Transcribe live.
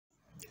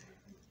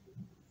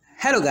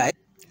Hello guys,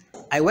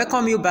 I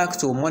welcome you back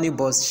to Money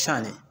Boss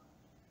channel.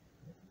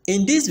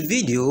 In this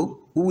video,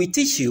 we will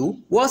teach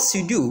you what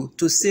to do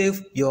to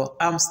save your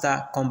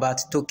Hamster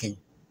Combat token.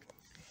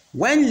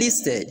 When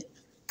listed,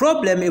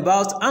 problem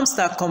about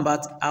Hamster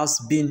Combat has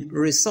been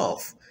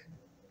resolved.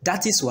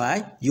 That is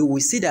why you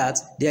will see that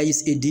there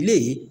is a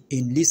delay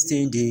in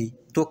listing the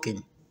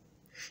token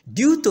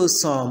due to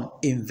some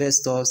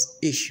investors'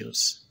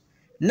 issues.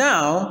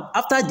 Now,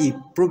 after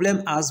the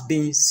problem has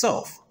been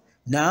solved,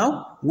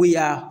 now we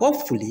are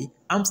hopefully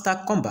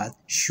Hamster Combat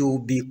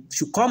should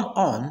come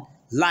on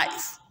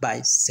live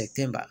by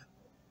September.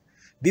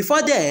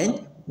 Before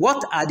then,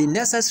 what are the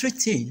necessary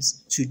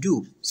things to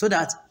do so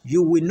that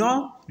you will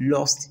not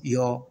lose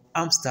your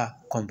Hamster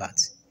Combat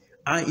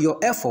and your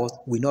effort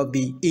will not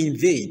be in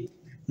vain?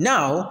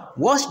 Now,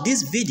 watch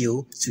this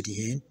video to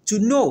the end to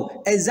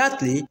know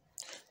exactly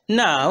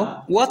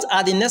now what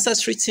are the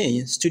necessary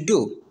things to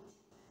do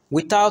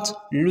without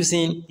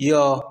losing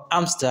your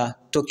Hamster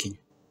token,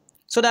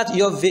 so that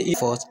your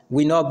effort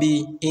will not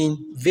be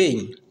in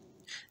vain.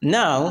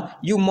 Now,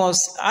 you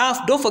must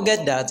have, don't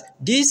forget that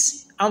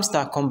this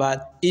Hamster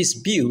Combat is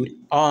built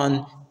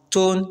on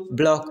Tone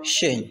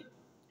blockchain,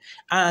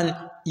 and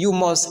you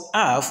must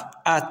have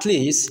at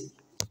least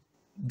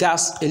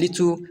a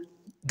little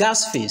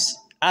gas fees,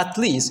 at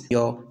least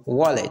your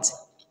wallet.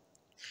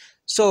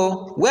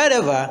 So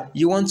wherever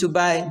you want to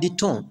buy the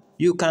Tone,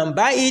 you can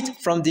buy it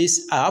from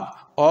this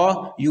app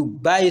or you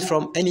buy it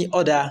from any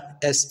other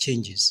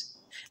exchanges.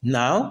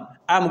 Now,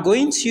 I'm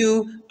going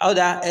to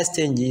other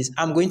exchanges,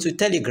 I'm going to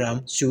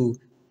Telegram to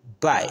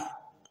buy.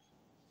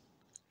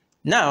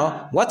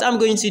 Now, what I'm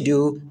going to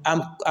do,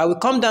 I will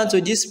come down to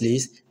this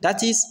place,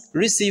 that is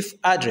receive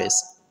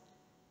address.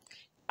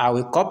 I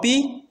will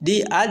copy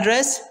the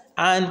address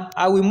and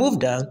I will move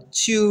down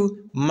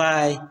to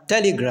my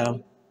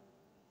Telegram.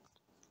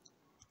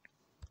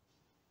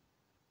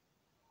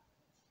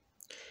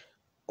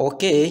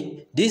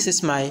 Okay, this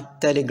is my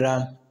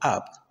Telegram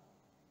app.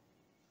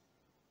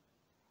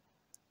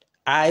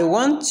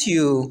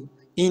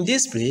 In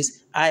this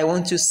place, I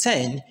want to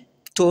send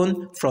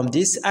Tone from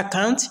this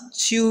account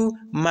to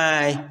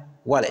my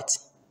wallet.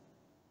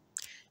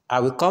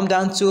 I will come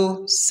down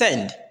to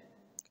send.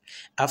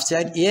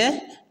 After here,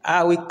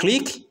 I will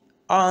click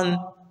on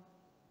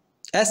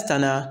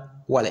external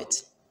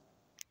wallet.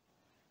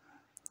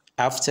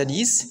 After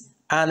this,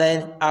 and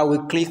then I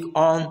will click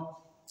on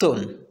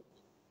Tone.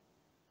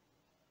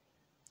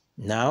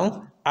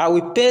 Now, I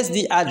will paste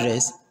the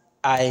address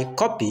I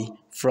copy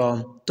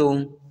from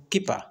Tone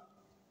Keeper.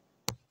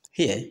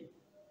 Here,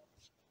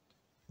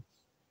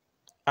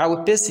 I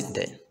will paste it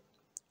there.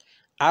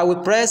 I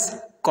will press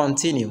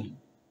continue.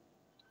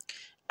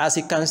 As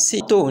you can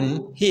see,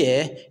 Tone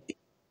here,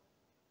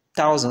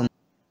 1,000.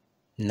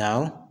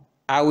 Now,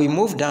 I will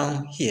move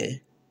down here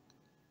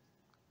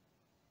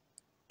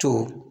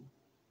to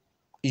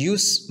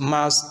use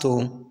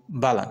milestone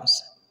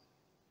balance.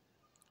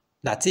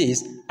 That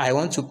is, I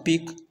want to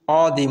pick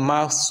all the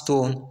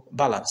milestone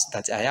balance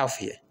that I have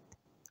here.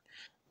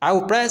 I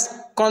will press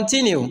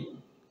continue.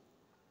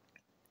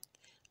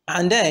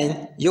 And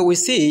then you will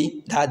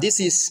see that this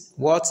is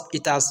what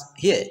it has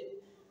here.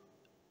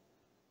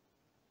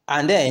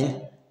 And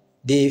then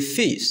the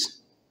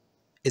fees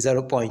is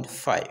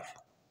 0.5.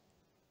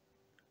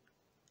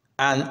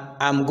 And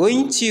I'm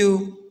going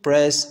to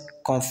press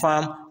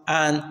confirm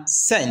and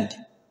send.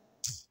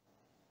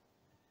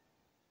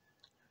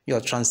 Your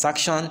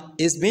transaction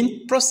is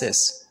being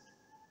processed.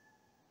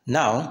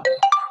 Now,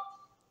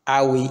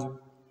 I will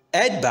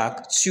head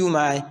back to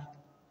my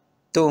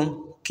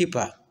Tone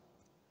Keeper.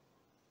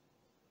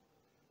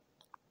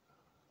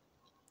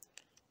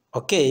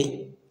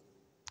 Okay.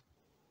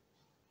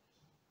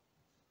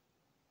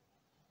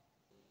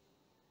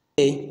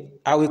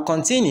 I will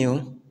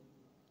continue.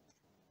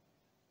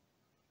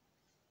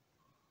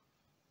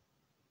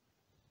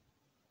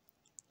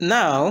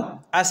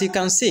 Now, as you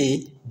can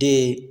see,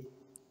 the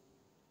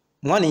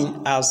money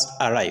has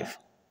arrived.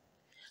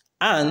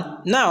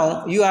 And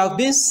now you have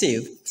been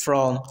saved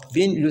from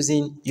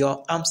losing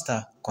your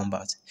Hamster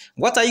Combat.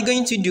 What are you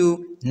going to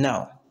do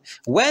now?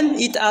 When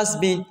it has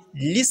been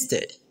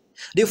listed,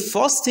 the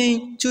first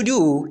thing to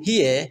do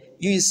here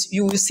is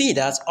you will see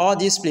that all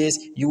this place,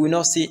 you will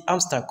not see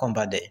Hamster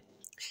Combat there.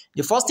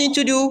 The first thing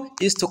to do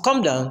is to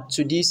come down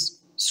to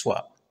this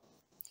swap.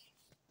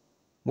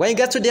 When you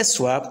get to the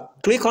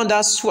swap, click on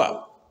that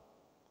swap.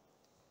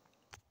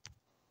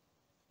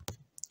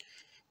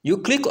 You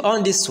click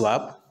on this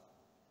swap.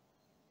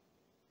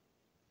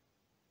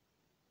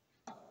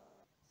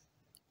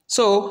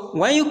 So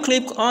when you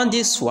click on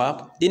this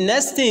swap, the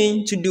next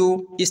thing to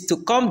do is to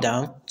come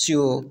down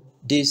to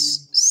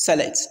this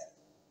select.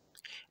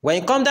 When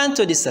you come down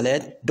to the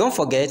select, don't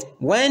forget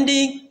when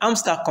the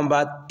Hamster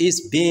Combat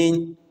is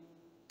being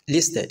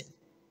listed.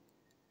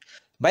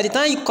 By the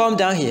time you come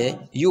down here,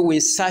 you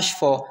will search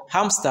for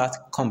Hamster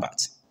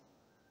Combat.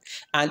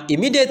 And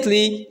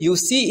immediately you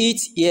see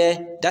it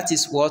here. That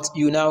is what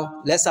you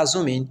now, let's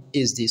assume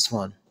is this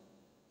one.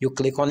 You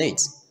click on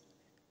it.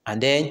 and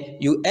then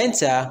you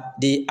enter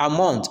the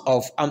amount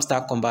of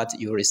Hamster combat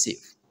you receive.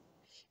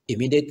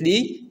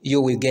 Immediately, you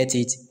will get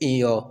it in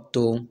your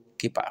Tone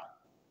Keeper.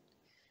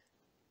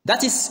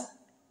 That is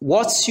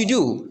what you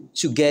do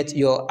to get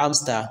your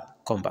Hamster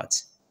combat.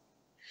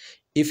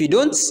 If you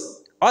don't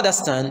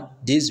understand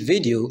this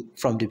video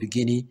from the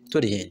beginning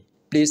to the end,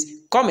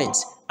 please comment,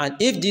 and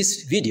if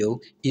this video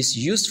is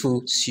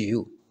useful to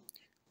you,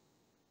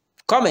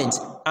 comment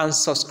and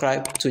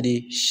subscribe to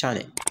the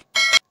channel.